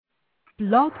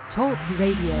Blog Talk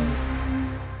Radio.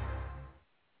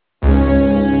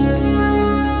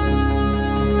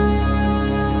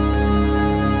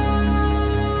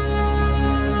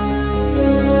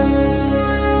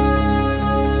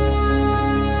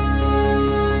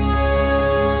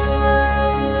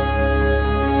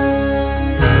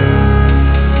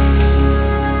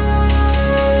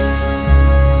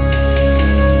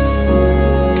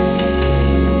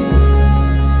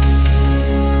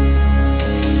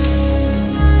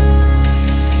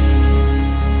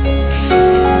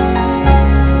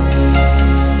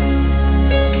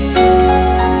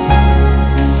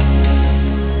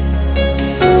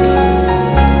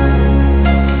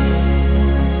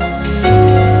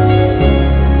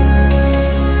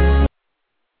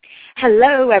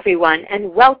 Hello, everyone,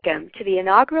 and welcome to the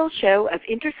inaugural show of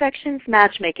Intersections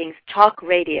Matchmaking's Talk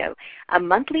Radio, a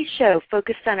monthly show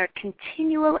focused on our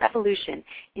continual evolution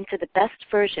into the best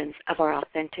versions of our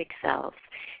authentic selves.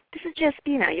 This is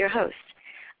Jasbina, your host.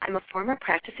 I'm a former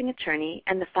practicing attorney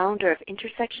and the founder of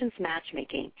Intersections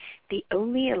Matchmaking, the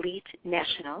only elite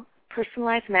national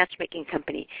personalized matchmaking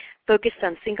company focused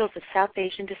on singles of South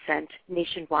Asian descent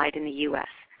nationwide in the U.S.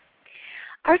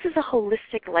 Ours is a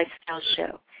holistic lifestyle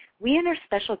show. We and our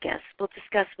special guests will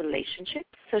discuss relationships,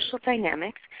 social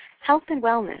dynamics, health and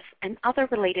wellness, and other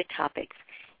related topics,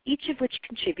 each of which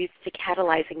contributes to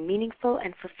catalyzing meaningful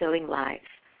and fulfilling lives.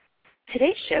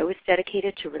 Today's show is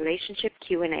dedicated to relationship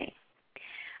Q&A.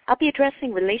 I'll be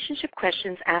addressing relationship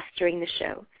questions asked during the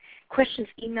show, questions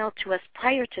emailed to us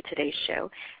prior to today's show,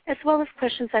 as well as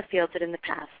questions I've fielded in the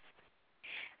past.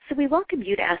 So we welcome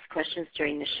you to ask questions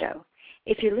during the show.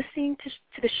 If you're listening to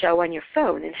the show on your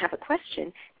phone and have a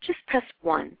question, just press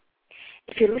 1.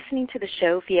 If you're listening to the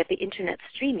show via the Internet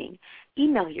streaming,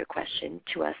 email your question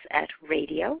to us at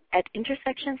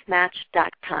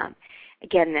radio@intersectionsmatch.com.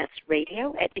 Again, that's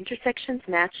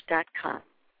radio@intersectionsmatch.com.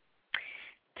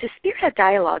 To spearhead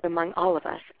dialogue among all of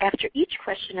us, after each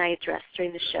question I address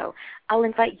during the show, I'll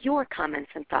invite your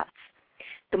comments and thoughts.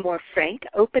 The more frank,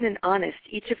 open, and honest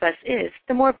each of us is,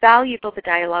 the more valuable the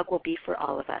dialogue will be for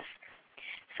all of us.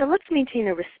 So let's maintain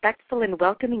a respectful and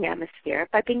welcoming atmosphere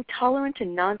by being tolerant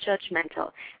and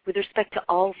non-judgmental with respect to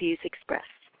all views expressed.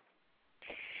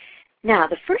 Now,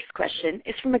 the first question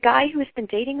is from a guy who has been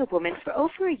dating a woman for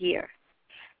over a year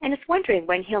and is wondering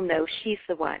when he'll know she's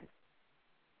the one.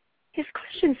 His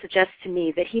question suggests to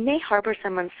me that he may harbor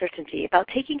some uncertainty about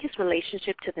taking his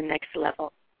relationship to the next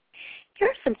level. Here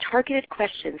are some targeted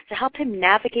questions to help him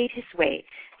navigate his way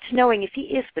to knowing if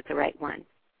he is with the right one.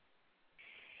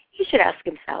 He should ask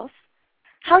himself,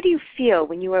 how do you feel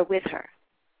when you are with her?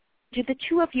 Do the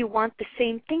two of you want the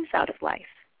same things out of life?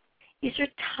 Is your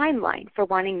timeline for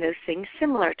wanting those things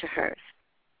similar to hers?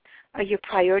 Are your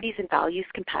priorities and values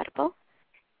compatible?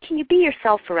 Can you be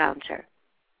yourself around her?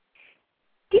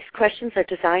 These questions are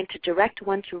designed to direct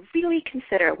one to really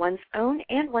consider one's own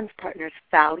and one's partner's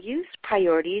values,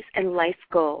 priorities, and life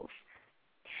goals.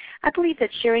 I believe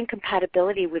that sharing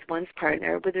compatibility with one's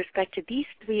partner with respect to these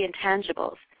three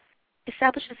intangibles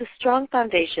establishes a strong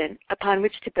foundation upon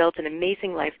which to build an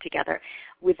amazing life together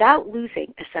without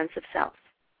losing a sense of self.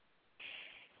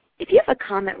 If you have a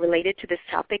comment related to this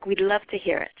topic, we'd love to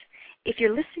hear it. If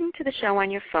you're listening to the show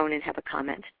on your phone and have a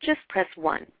comment, just press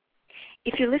 1.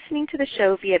 If you're listening to the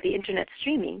show via the Internet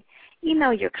streaming,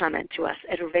 email your comment to us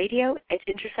at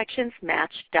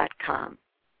radio@intersectionsmatch.com.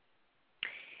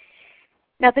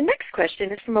 Now, the next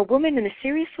question is from a woman in a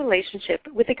serious relationship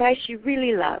with a guy she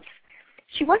really loves.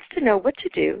 She wants to know what to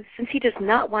do since he does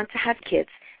not want to have kids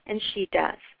and she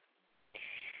does.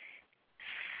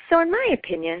 So in my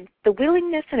opinion, the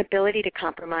willingness and ability to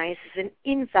compromise is an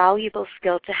invaluable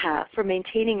skill to have for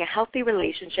maintaining a healthy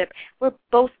relationship where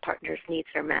both partners'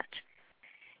 needs are met.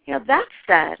 That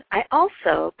said, I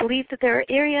also believe that there are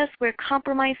areas where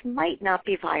compromise might not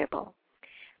be viable.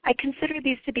 I consider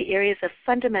these to be areas of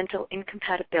fundamental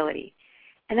incompatibility,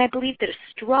 and I believe that a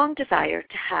strong desire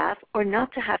to have or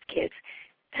not to have kids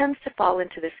tends to fall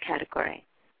into this category.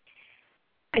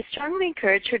 I strongly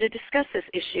encourage her to discuss this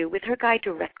issue with her guy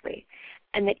directly,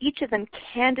 and that each of them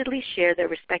candidly share their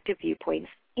respective viewpoints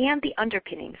and the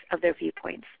underpinnings of their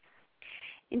viewpoints.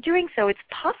 In doing so, it's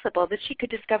possible that she could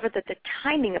discover that the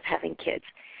timing of having kids,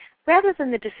 rather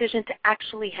than the decision to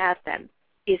actually have them,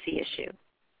 is the issue.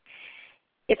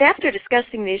 If after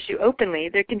discussing the issue openly,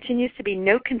 there continues to be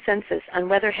no consensus on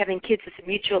whether having kids is a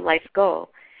mutual life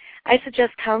goal, I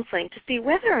suggest counseling to see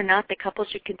whether or not the couple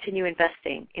should continue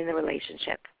investing in the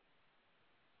relationship.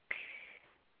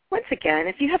 Once again,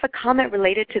 if you have a comment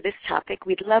related to this topic,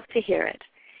 we'd love to hear it.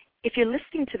 If you're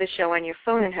listening to the show on your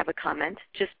phone and have a comment,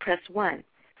 just press 1.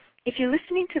 If you're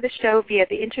listening to the show via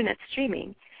the Internet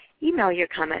streaming, email your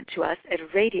comment to us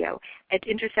at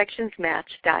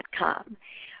radio@intersectionsmatch.com.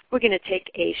 We're going to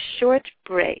take a short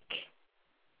break.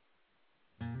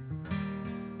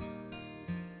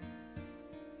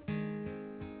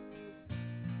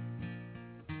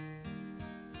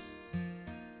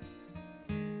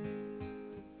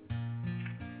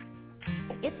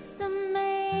 It's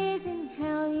amazing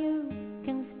how you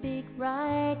can speak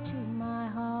right to my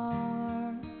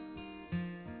heart.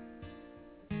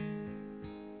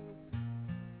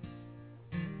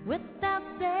 Without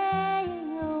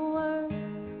saying a word,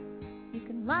 you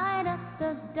can light up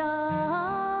the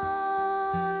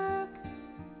dark.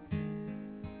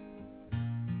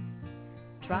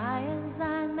 Try as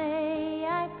I may,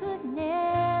 I could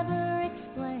never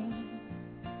explain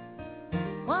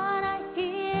what I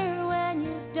hear when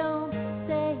you don't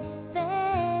say a thing.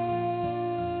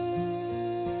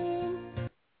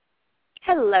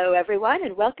 Hello, everyone,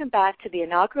 and welcome back to the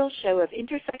inaugural show of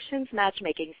Intersections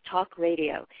Matchmaking's Talk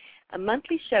Radio, a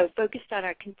monthly show focused on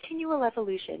our continual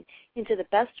evolution into the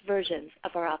best versions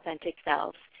of our authentic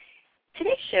selves.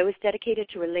 Today's show is dedicated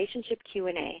to relationship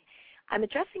Q&A. I'm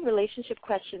addressing relationship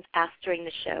questions asked during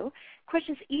the show,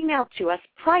 questions emailed to us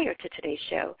prior to today's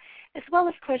show, as well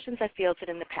as questions I fielded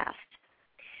in the past.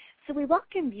 So we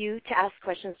welcome you to ask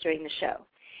questions during the show.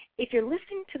 If you're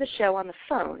listening to the show on the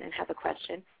phone and have a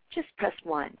question, just press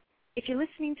 1. If you're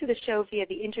listening to the show via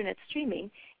the Internet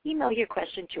streaming, email your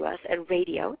question to us at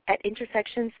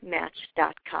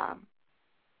radio@intersectionsmatch.com.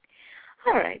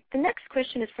 All right, the next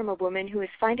question is from a woman who is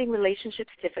finding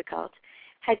relationships difficult,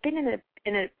 had been in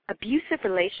an abusive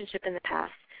relationship in the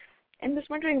past, and was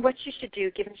wondering what she should do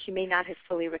given she may not have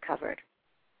fully recovered.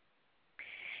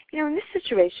 You know, in this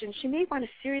situation, she may want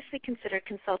to seriously consider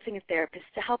consulting a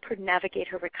therapist to help her navigate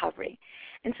her recovery.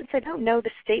 And since I don't know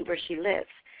the state where she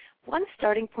lives, one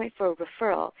starting point for a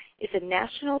referral is a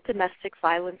national domestic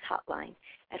violence hotline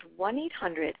at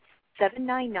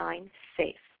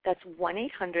 1-800-799-SAFE. That's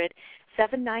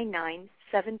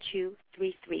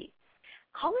 1-800-799-7233.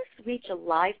 Callers reach a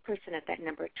live person at that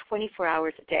number 24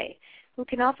 hours a day who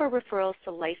can offer referrals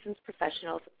to licensed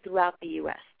professionals throughout the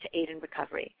U.S. to aid in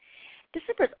recovery. This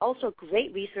number is also a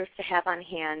great resource to have on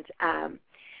hand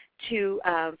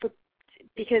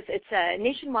because it's a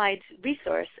nationwide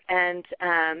resource, and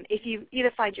if you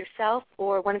either find yourself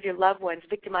or one of your loved ones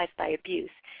victimized by abuse,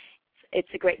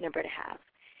 it's a great number to have.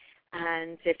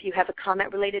 And if you have a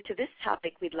comment related to this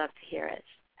topic, we'd love to hear it.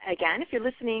 Again, if you're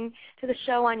listening to the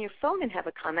show on your phone and have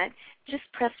a comment, just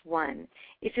press 1.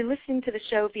 If you're listening to the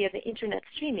show via the Internet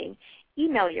streaming,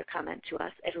 email your comment to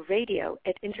us at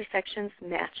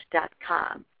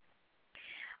radio@intersectionsmatch.com.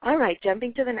 All right,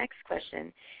 jumping to the next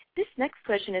question. This next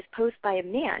question is posed by a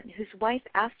man whose wife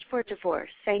asked for a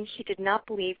divorce, saying she did not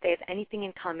believe they have anything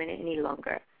in common any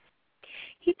longer.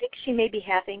 He thinks she may be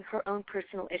having her own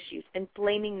personal issues and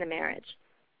blaming the marriage.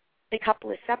 The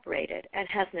couple is separated and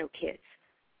has no kids.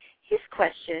 His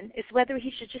question is whether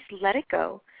he should just let it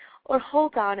go or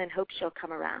hold on and hope she'll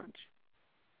come around.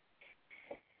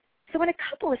 So when a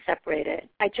couple is separated,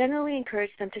 I generally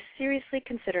encourage them to seriously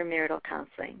consider marital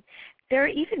counseling. There are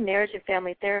even marriage and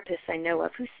family therapists I know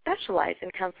of who specialize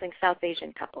in counseling South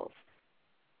Asian couples.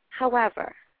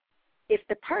 However, if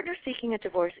the partner seeking a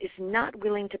divorce is not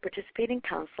willing to participate in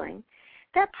counseling,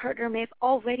 that partner may have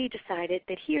already decided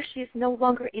that he or she is no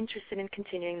longer interested in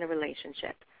continuing the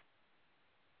relationship.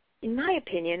 In my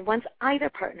opinion, once either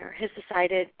partner has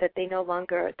decided that they're no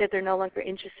longer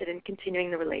interested in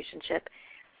continuing the relationship,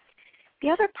 the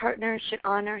other partner should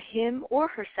honor him or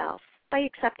herself by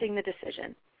accepting the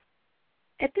decision.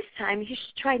 At this time, he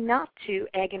should try not to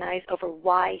agonize over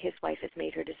why his wife has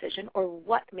made her decision or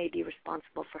what may be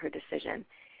responsible for her decision.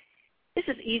 This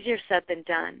is easier said than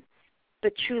done,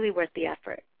 but truly worth the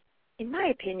effort. In my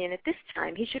opinion, at this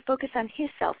time, he should focus on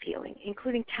his self-healing,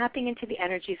 including tapping into the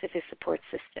energies of his support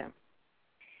system.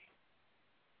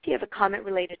 If you have a comment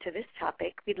related to this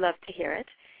topic, we'd love to hear it.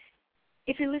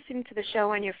 If you're listening to the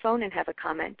show on your phone and have a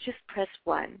comment, just press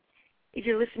 1. If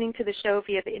you're listening to the show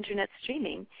via the Internet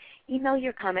streaming, email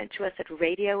your comment to us at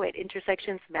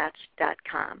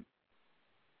radio@intersectionsmatch.com.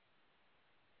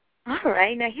 All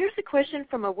right, now here's a question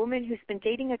from a woman who's been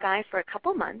dating a guy for a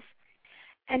couple months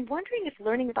and wondering if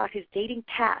learning about his dating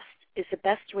past is the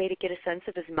best way to get a sense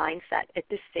of his mindset at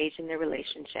this stage in their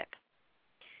relationship.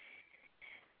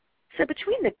 So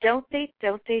between the don't date,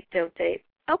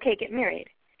 okay, get married,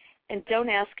 and don't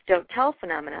ask, don't tell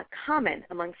phenomena common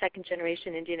among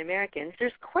second-generation Indian Americans,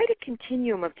 there's quite a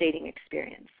continuum of dating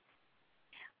experience.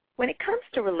 When it comes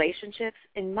to relationships,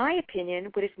 in my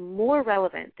opinion, what is more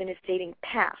relevant than his dating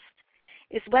past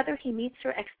is whether he meets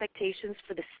her expectations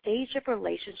for the stage of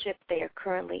relationship they are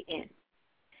currently in.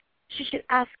 she should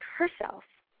ask herself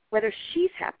whether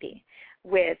she's happy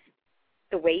with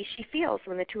the way she feels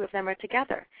when the two of them are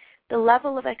together, the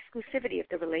level of exclusivity of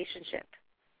the relationship,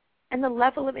 and the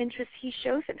level of interest he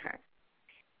shows in her.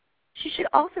 She should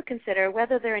also consider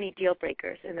whether there are any deal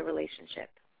breakers in the relationship.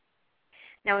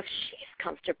 Now, if she's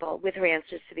comfortable with her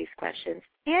answers to these questions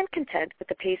and content with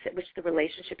the pace at which the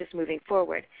relationship is moving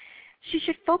forward, she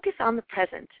should focus on the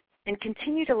present and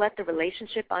continue to let the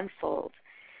relationship unfold.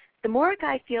 The more a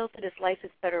guy feels that his life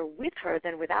is better with her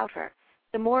than without her,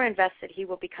 the more invested he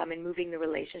will become in moving the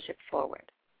relationship forward.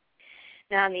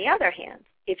 Now, on the other hand,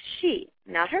 if she,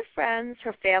 not her friends,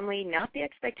 her family, not the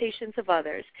expectations of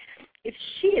others, if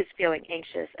she is feeling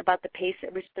anxious about the pace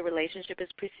at which the relationship is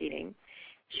proceeding,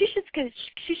 she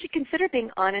should consider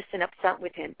being honest and upfront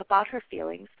with him about her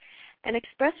feelings and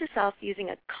express herself using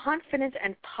a confident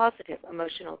and positive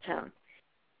emotional tone.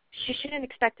 She shouldn't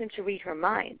expect him to read her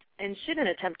mind and shouldn't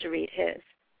attempt to read his.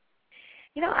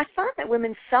 I found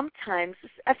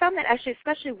that actually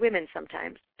especially women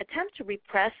sometimes attempt to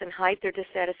repress and hide their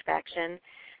dissatisfaction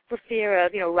for fear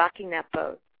of, rocking that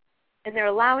boat. And they're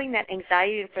allowing that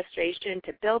anxiety and frustration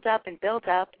to build up until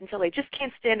they just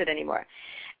can't stand it anymore.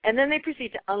 And then they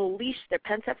proceed to unleash their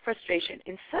pent-up frustration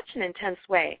in such an intense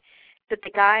way that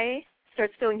the guy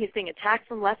starts feeling he's being attacked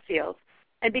from left field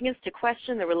and begins to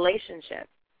question the relationship.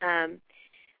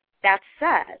 That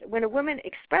said, when a woman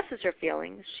expresses her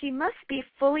feelings, she must be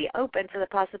fully open to the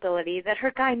possibility that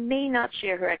her guy may not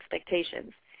share her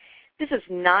expectations. This is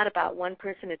not about one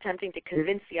person attempting to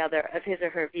convince the other of his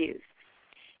or her views.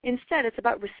 Instead, it's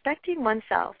about respecting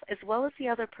oneself as well as the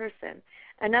other person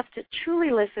enough to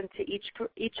truly listen to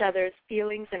each other's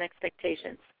feelings and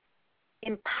expectations,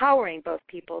 empowering both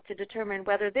people to determine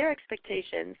whether their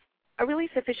expectations are really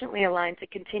sufficiently aligned to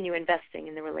continue investing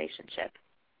in the relationship.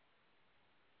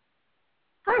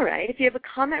 All right, if you have a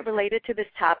comment related to this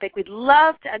topic, we'd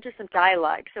love to enter some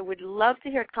dialogue, so we'd love to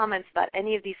hear comments about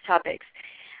any of these topics.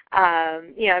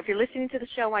 If you're listening to the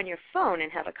show on your phone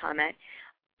and have a comment,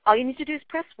 all you need to do is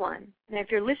press 1. And if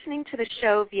you're listening to the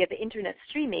show via the Internet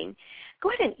streaming, go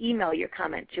ahead and email your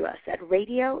comment to us at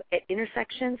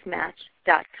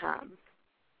radio@intersectionsmatch.com.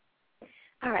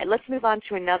 All right, let's move on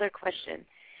to another question.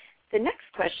 The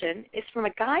next question is from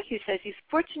a guy who says he's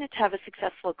fortunate to have a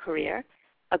successful career,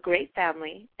 a great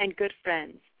family, and good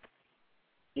friends.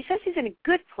 He says he's in a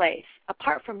good place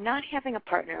apart from not having a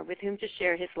partner with whom to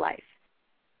share his life.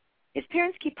 His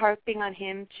parents keep harping on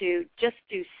him to just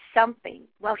do something,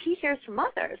 while he hears from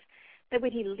others that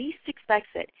when he least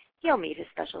expects it, he'll meet his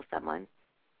special someone.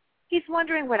 He's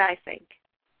wondering what I think.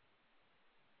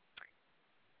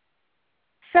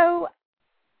 So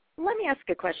let me ask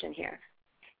a question here.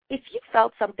 If you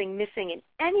felt something missing in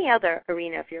any other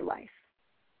arena of your life,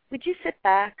 would you sit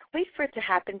back, wait for it to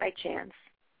happen by chance?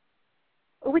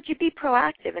 Or would you be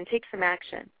proactive and take some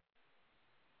action?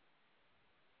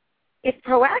 If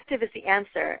proactive is the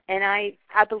answer, and I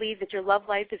believe that your love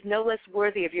life is no less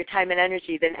worthy of your time and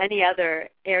energy than any other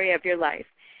area of your life,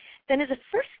 then as a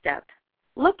first step,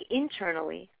 look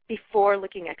internally before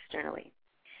looking externally.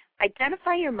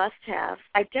 Identify your must-haves,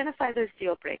 identify those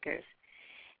deal breakers,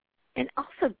 and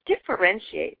also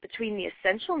differentiate between the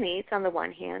essential needs on the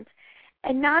one hand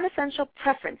and non-essential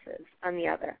preferences on the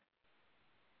other.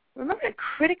 Remember to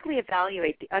critically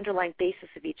evaluate the underlying basis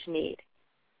of each need.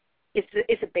 Is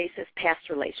the basis past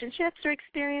relationships or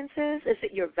experiences? Is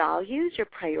it your values, your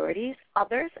priorities,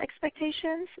 others'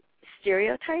 expectations,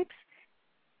 stereotypes?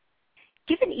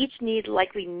 Given each need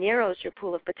likely narrows your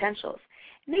pool of potentials,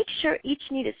 make sure each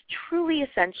need is truly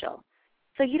essential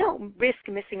so you don't risk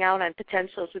missing out on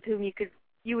potentials with whom you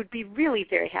would be really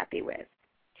very happy with.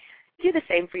 Do the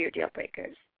same for your deal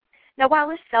breakers. Now, while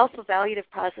this self-evaluative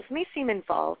process may seem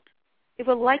involved, it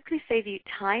will likely save you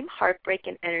time, heartbreak,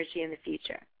 and energy in the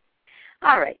future.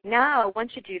 All right, now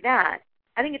once you do that,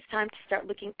 I think it's time to start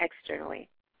looking externally.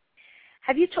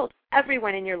 Have you told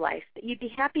everyone in your life that you'd be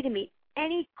happy to meet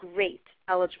any great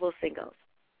eligible singles?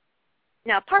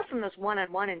 Now, apart from those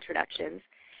one-on-one introductions,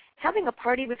 having a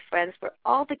party with friends where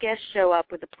all the guests show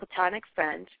up with a platonic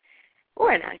friend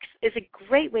or an ex is a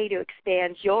great way to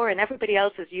expand your and everybody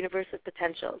else's universe of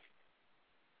potentials.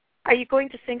 Are you going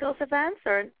to singles events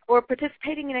or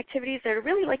participating in activities that are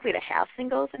really likely to have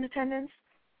singles in attendance?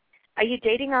 Are you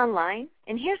dating online?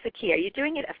 And here's the key. Are you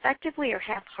doing it effectively or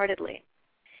half-heartedly?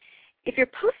 If you're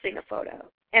posting a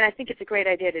photo, and I think it's a great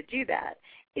idea to do that,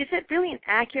 is it really an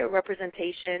accurate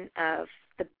representation of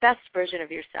the best version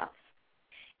of yourself?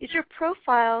 Is your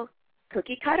profile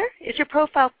cookie cutter? Is your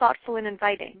profile thoughtful and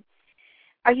inviting?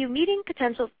 Are you meeting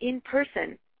potentials in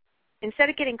person instead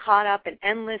of getting caught up in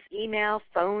endless email,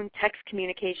 phone, text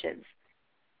communications?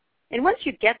 And once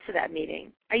you get to that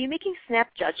meeting, are you making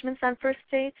snap judgments on first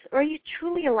dates, or are you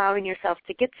truly allowing yourself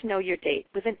to get to know your date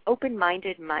with an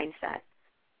open-minded mindset?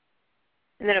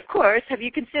 And then, of course, have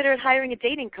you considered hiring a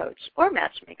dating coach or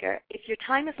matchmaker if your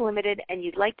time is limited and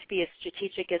you'd like to be as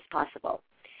strategic as possible?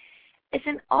 As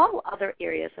in all other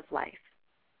areas of life,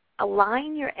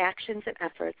 align your actions and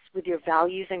efforts with your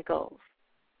values and goals.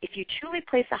 If you truly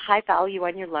place a high value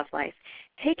on your love life,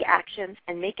 take actions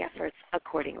and make efforts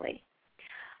accordingly.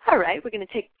 All right, we're going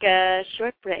to take a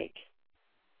short break.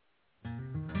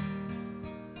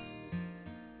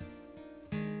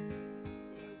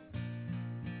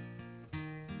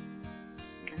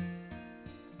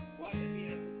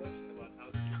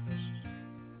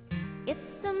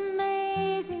 It's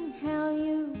amazing how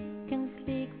you can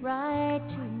speak right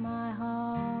to my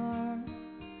heart.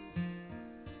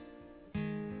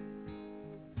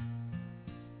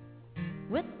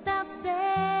 Without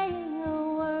saying a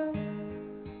word,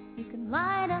 you can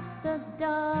light up the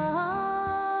dark.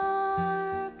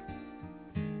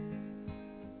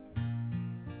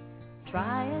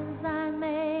 Try as I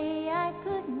may, I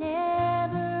could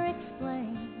never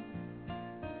explain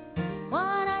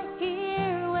what I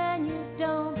hear when you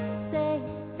don't say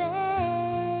a thing.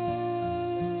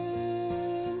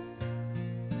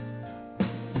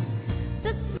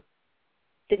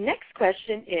 The next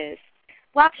question is,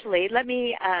 well, actually, let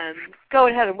me go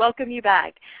ahead and welcome you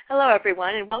back. Hello,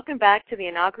 everyone, and welcome back to the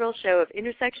inaugural show of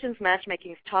Intersections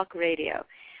Matchmaking's Talk Radio,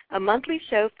 a monthly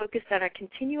show focused on our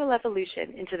continual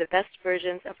evolution into the best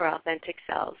versions of our authentic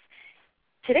selves.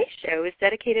 Today's show is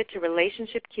dedicated to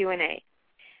relationship Q&A.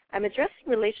 I'm addressing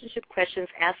relationship questions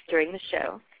asked during the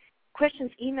show,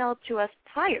 questions emailed to us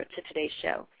prior to today's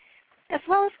show, as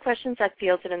well as questions I've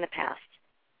fielded in the past.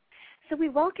 So we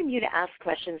welcome you to ask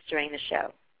questions during the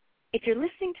show. If you're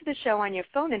listening to the show on your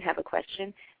phone and have a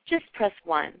question, just press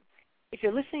 1. If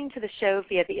you're listening to the show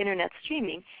via the Internet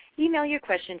streaming, email your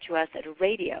question to us at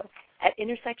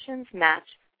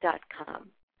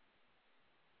radio@intersectionsmatch.com.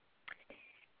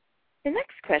 The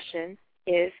next question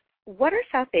is, what are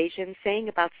South Asians saying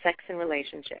about sex and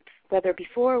relationships, whether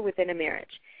before or within a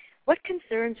marriage? What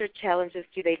concerns or challenges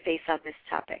do they face on this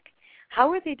topic?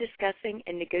 How are they discussing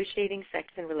and negotiating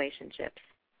sex and relationships?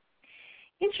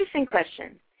 Interesting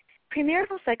question.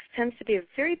 Premarital sex tends to be a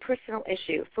very personal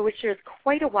issue for which there is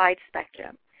quite a wide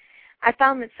spectrum. I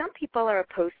found that some people are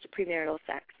opposed to premarital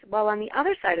sex, while on the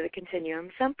other side of the continuum,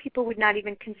 some people would not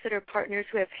even consider partners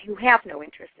who have no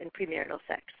interest in premarital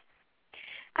sex.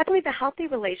 I believe a healthy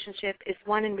relationship is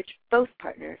one in which both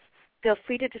partners feel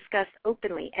free to discuss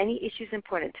openly any issues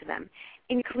important to them,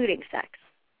 including sex.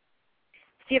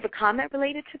 Do you have a comment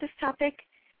related to this topic?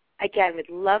 Again, would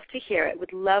love to hear it,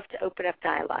 would love to open up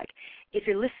dialogue. If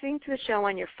you're listening to the show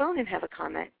on your phone and have a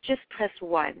comment, just press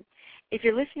 1. If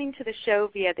you're listening to the show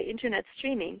via the Internet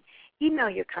streaming, email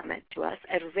your comment to us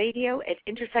at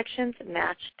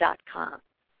radio@intersectionsmatch.com.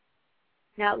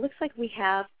 Now, it looks like we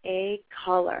have a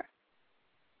caller.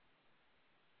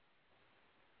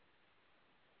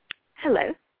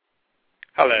 Hello.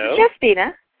 Hello.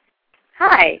 Jasbina.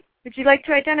 Hi. Would you like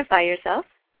to identify yourself?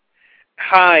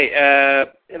 Hi.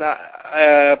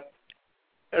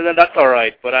 That's all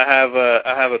right. But I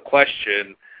have a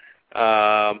question,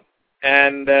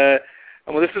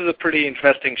 this is a pretty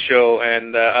interesting show,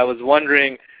 and I was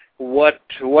wondering what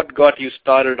got you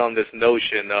started on this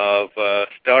notion of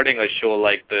starting a show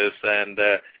like this, and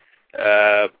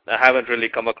I haven't really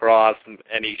come across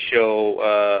any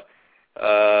show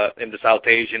in the South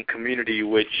Asian community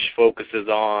which focuses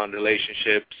on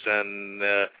relationships and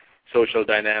social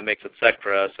dynamics,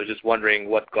 etc. So just wondering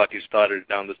what got you started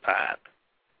down this path.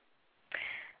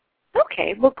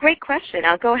 Okay, well, great question.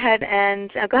 I'll go ahead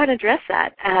and address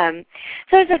that.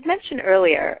 So as I've mentioned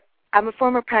earlier, I'm a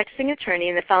former practicing attorney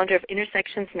and the founder of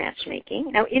Intersections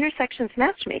Matchmaking. Now, Intersections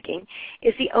Matchmaking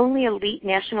is the only elite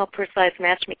national personalized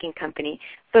matchmaking company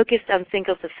focused on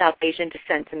singles of South Asian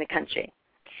descent in the country.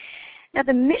 Now,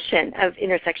 the mission of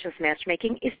Intersections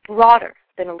Matchmaking is broader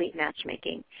than elite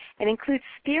matchmaking and includes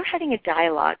spearheading a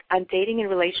dialogue on dating and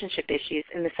relationship issues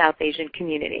in the South Asian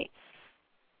community.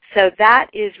 So that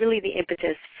is really the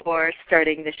impetus for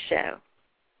starting this show.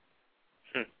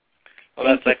 Well,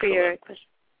 that's excellent.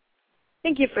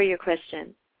 Thank you for your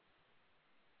question.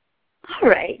 All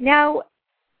right. Now,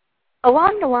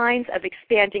 along the lines of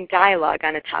expanding dialogue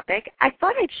on a topic, I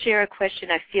thought I'd share a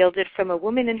question I fielded from a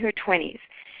woman in her 20s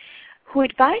who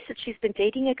advised that she's been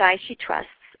dating a guy she trusts,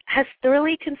 has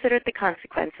thoroughly considered the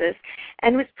consequences,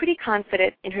 and was pretty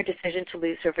confident in her decision to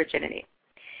lose her virginity.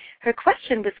 Her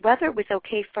question was whether it was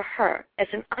okay for her, as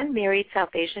an unmarried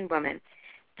South Asian woman,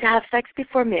 to have sex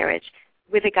before marriage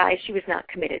with a guy she was not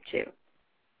committed to.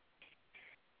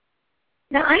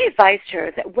 Now, I advised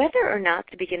her that whether or not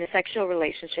to begin a sexual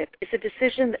relationship is a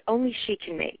decision that only she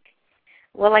can make.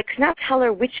 While I could not tell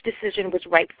her which decision was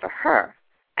right for her,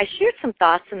 I shared some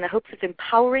thoughts in the hopes of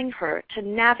empowering her to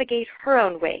navigate her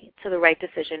own way to the right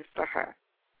decision for her.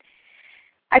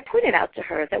 I pointed out to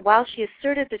her that while she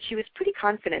asserted that she was pretty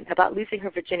confident about losing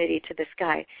her virginity to this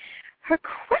guy, her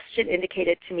question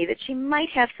indicated to me that she might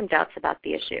have some doubts about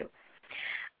the issue.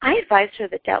 I advised her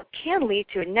that doubt can lead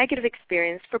to a negative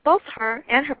experience for both her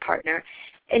and her partner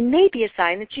and may be a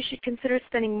sign that she should consider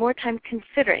spending more time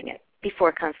considering it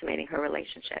before consummating her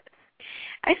relationship.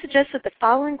 I suggested the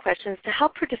following questions to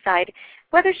help her decide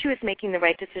whether she was making the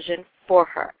right decision for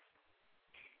her.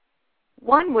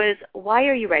 One was, why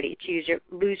are you ready to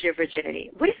lose your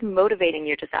virginity? What is motivating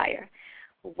your desire?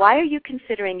 Why are you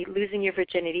considering losing your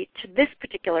virginity to this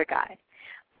particular guy?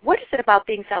 What is it about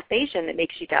being South Asian that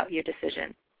makes you doubt your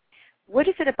decision? What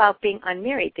is it about being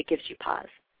unmarried that gives you pause?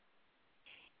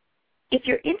 If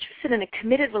you're interested in a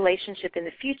committed relationship in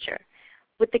the future,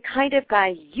 with the kind of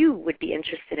guy you would be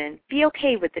interested in, be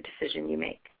okay with the decision you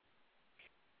make.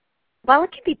 While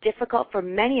it can be difficult for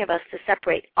many of us to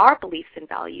separate our beliefs and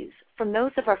values from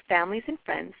those of our families and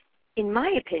friends, in my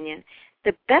opinion,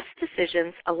 the best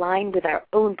decisions align with our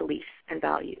own beliefs and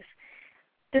values.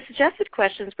 The suggested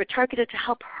questions were targeted to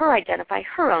help her identify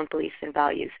her own beliefs and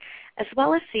values, as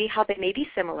well as see how they may be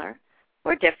similar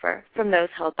or differ from those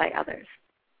held by others.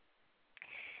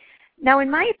 Now,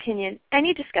 in my opinion,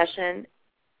 any discussion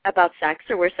about sex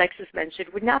or where sex is mentioned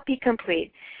would not be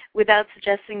complete without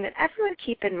suggesting that everyone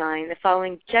keep in mind the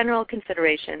following general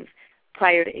considerations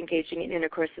prior to engaging in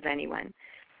intercourse with anyone.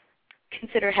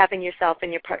 Consider having yourself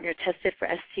and your partner tested for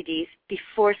STDs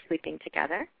before sleeping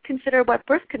together. Consider what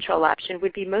birth control option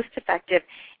would be most effective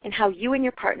and how you and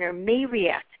your partner may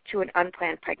react to an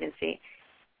unplanned pregnancy.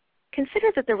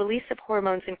 Consider that the release of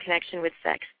hormones in connection with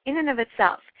sex in and of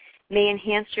itself may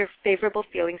enhance your favorable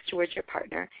feelings towards your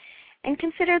partner. And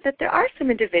consider that there are some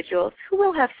individuals who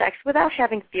will have sex without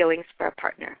having feelings for a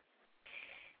partner.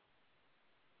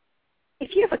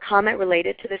 If you have a comment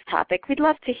related to this topic, we'd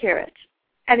love to hear it.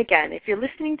 And again, if you're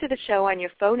listening to the show on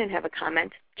your phone and have a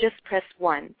comment, just press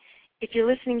 1. If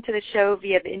you're listening to the show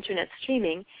via the internet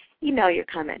streaming, email your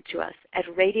comment to us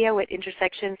at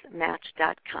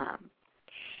radio@intersectionsmatch.com.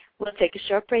 We'll take a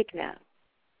short break now.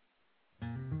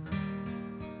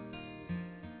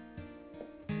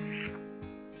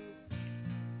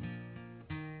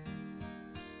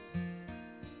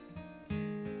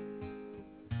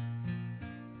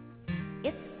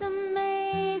 It's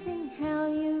amazing how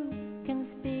you can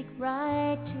speak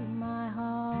right to my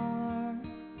heart.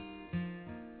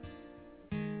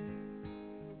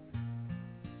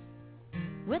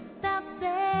 Without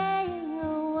saying a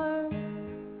word,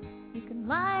 you can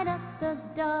light up the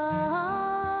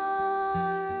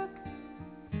dark.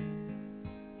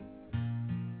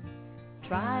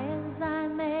 Try as I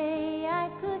may, I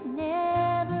could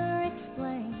never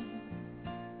explain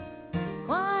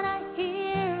what I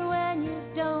hear when you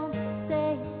don't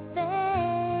say a thing.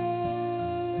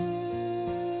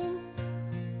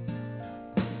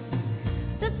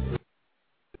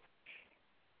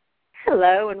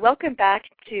 Hello, and welcome back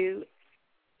to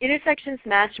Intersections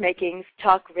Matchmaking's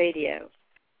Talk Radio.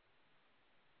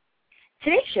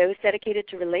 Today's show is dedicated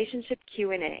to relationship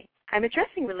Q&A. I'm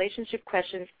addressing relationship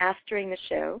questions asked during the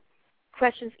show,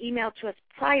 questions emailed to us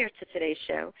prior to today's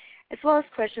show, as well as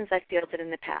questions I fielded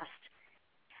in the past.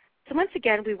 So once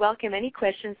again, we welcome any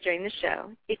questions during the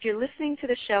show. If you're listening to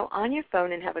the show on your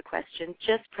phone and have a question,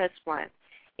 just press 1.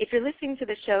 If you're listening to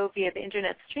the show via the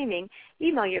internet streaming,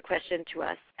 email your question to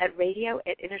us at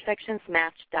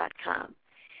radio@intersectionsmatch.com.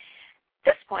 At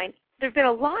this point, there have been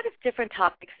a lot of different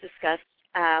topics discussed,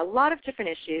 a lot of different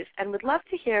issues, and would love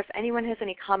to hear if anyone has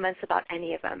any comments about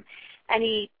any of them,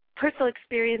 any personal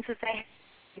experiences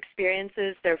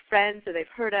their friends or they've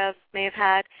heard of may have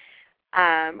had,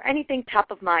 anything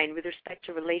top of mind with respect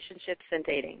to relationships and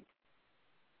dating.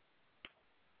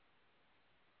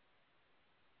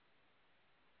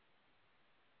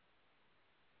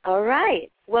 All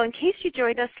right. Well, in case you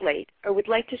joined us late or would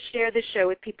like to share the show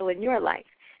with people in your life,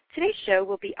 today's show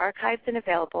will be archived and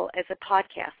available as a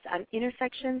podcast on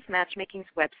Intersections Matchmaking's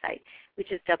website,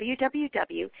 which is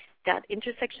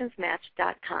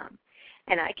www.intersectionsmatch.com.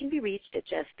 And I can be reached at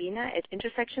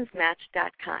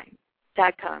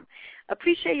Jasbina@intersectionsmatch.com.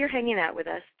 Appreciate your hanging out with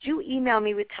us. Do email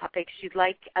me with topics you'd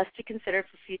like us to consider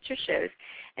for future shows,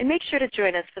 and make sure to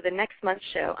join us for the next month's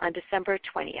show on December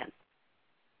 20th.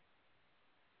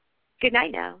 Good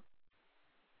night now.